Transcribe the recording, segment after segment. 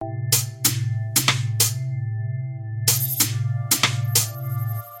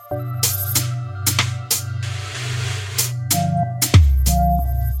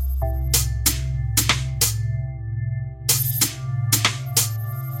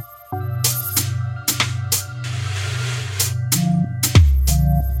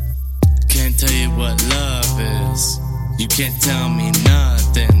You can't tell me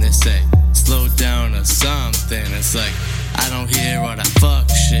nothing. They say slow down or something. It's like I don't hear all that fuck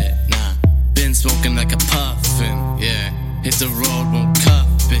shit. Nah, been smoking like a puffin. Yeah, hit the road, won't cuff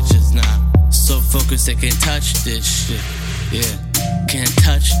bitches. Nah, so focused they can't touch this shit. Yeah, can't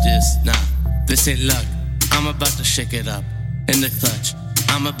touch this. Nah, this ain't luck. I'm about to shake it up in the clutch.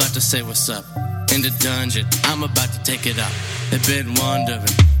 I'm about to say what's up in the dungeon. I'm about to take it up. They've been wondering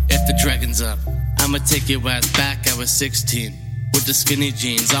if the dragon's up. I'ma take your ass back. I was 16 with the skinny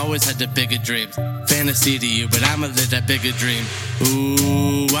jeans. Always had the bigger dreams. Fantasy to you, but I'ma live that bigger dream.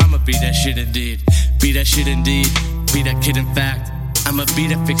 Ooh, I'ma be that shit indeed. Be that shit indeed. Be that kid in fact. I'ma be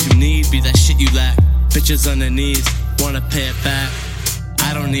that fix you need. Be that shit you lack. Bitches on their knees, wanna pay it back.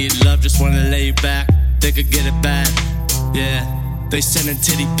 I don't need love, just wanna lay you back. They could get it bad, yeah. They sending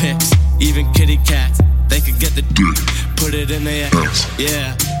titty pics, even kitty cats. They could get the dick, put it in their ass,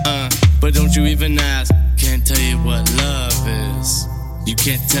 yeah. But don't you even ask. Can't tell you what love is. You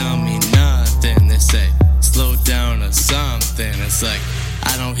can't tell me nothing. They say slow down or something. It's like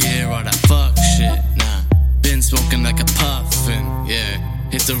I don't hear all that fuck shit. Nah, been smoking like a puffin. Yeah,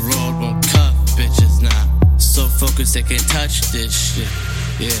 hit the road, won't cuff bitches. Nah, so focused they can't touch this shit.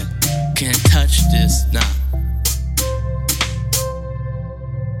 Yeah, can't touch this. Nah,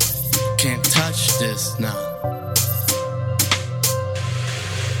 can't touch this. Nah.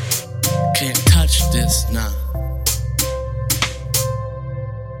 Can't touch this, nah.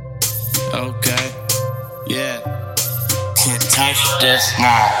 Okay, yeah. Can't touch this,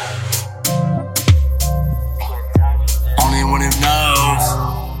 nah. Only one who knows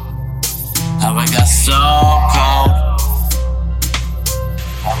how I got so cold.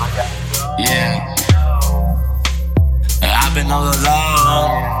 Yeah, I've been all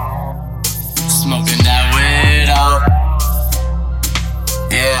alone, smoking that weirdo.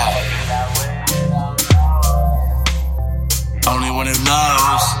 Yeah. Only one who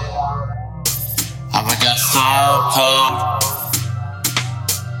knows how I got so cold.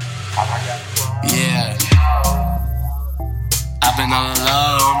 Yeah, I've been all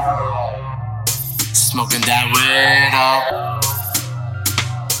alone, smoking that weirdo.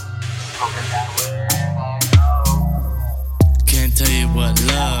 Can't tell you what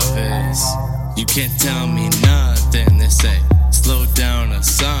love is. You can't tell me nothing. They say slow down or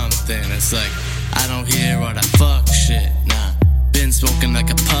something. It's like I don't hear all that fuck shit. Nah, been smoking like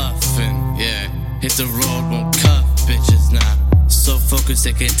a puffin. Yeah, hit the road, won't cuff bitches. Nah, so focused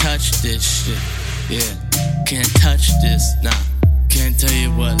they can't touch this shit. Yeah, can't touch this. Nah, can't tell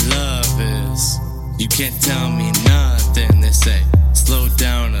you what love is. You can't tell me nothing. They say slow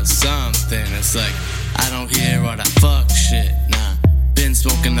down or something. It's like I don't hear all that fuck shit. Nah, been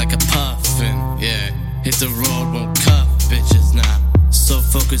smoking like a puffin. Yeah, hit the road, won't cuff bitches. Nah, so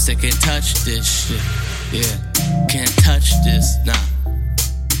focused they can't touch this shit. Yeah, can't touch this. Nah,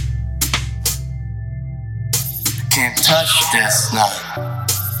 can't touch this. Nah,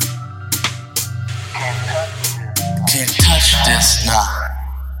 can't touch this. Nah,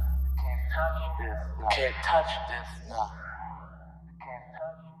 can't touch this. Nah,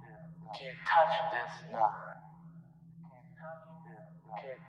 can't touch this. Nah.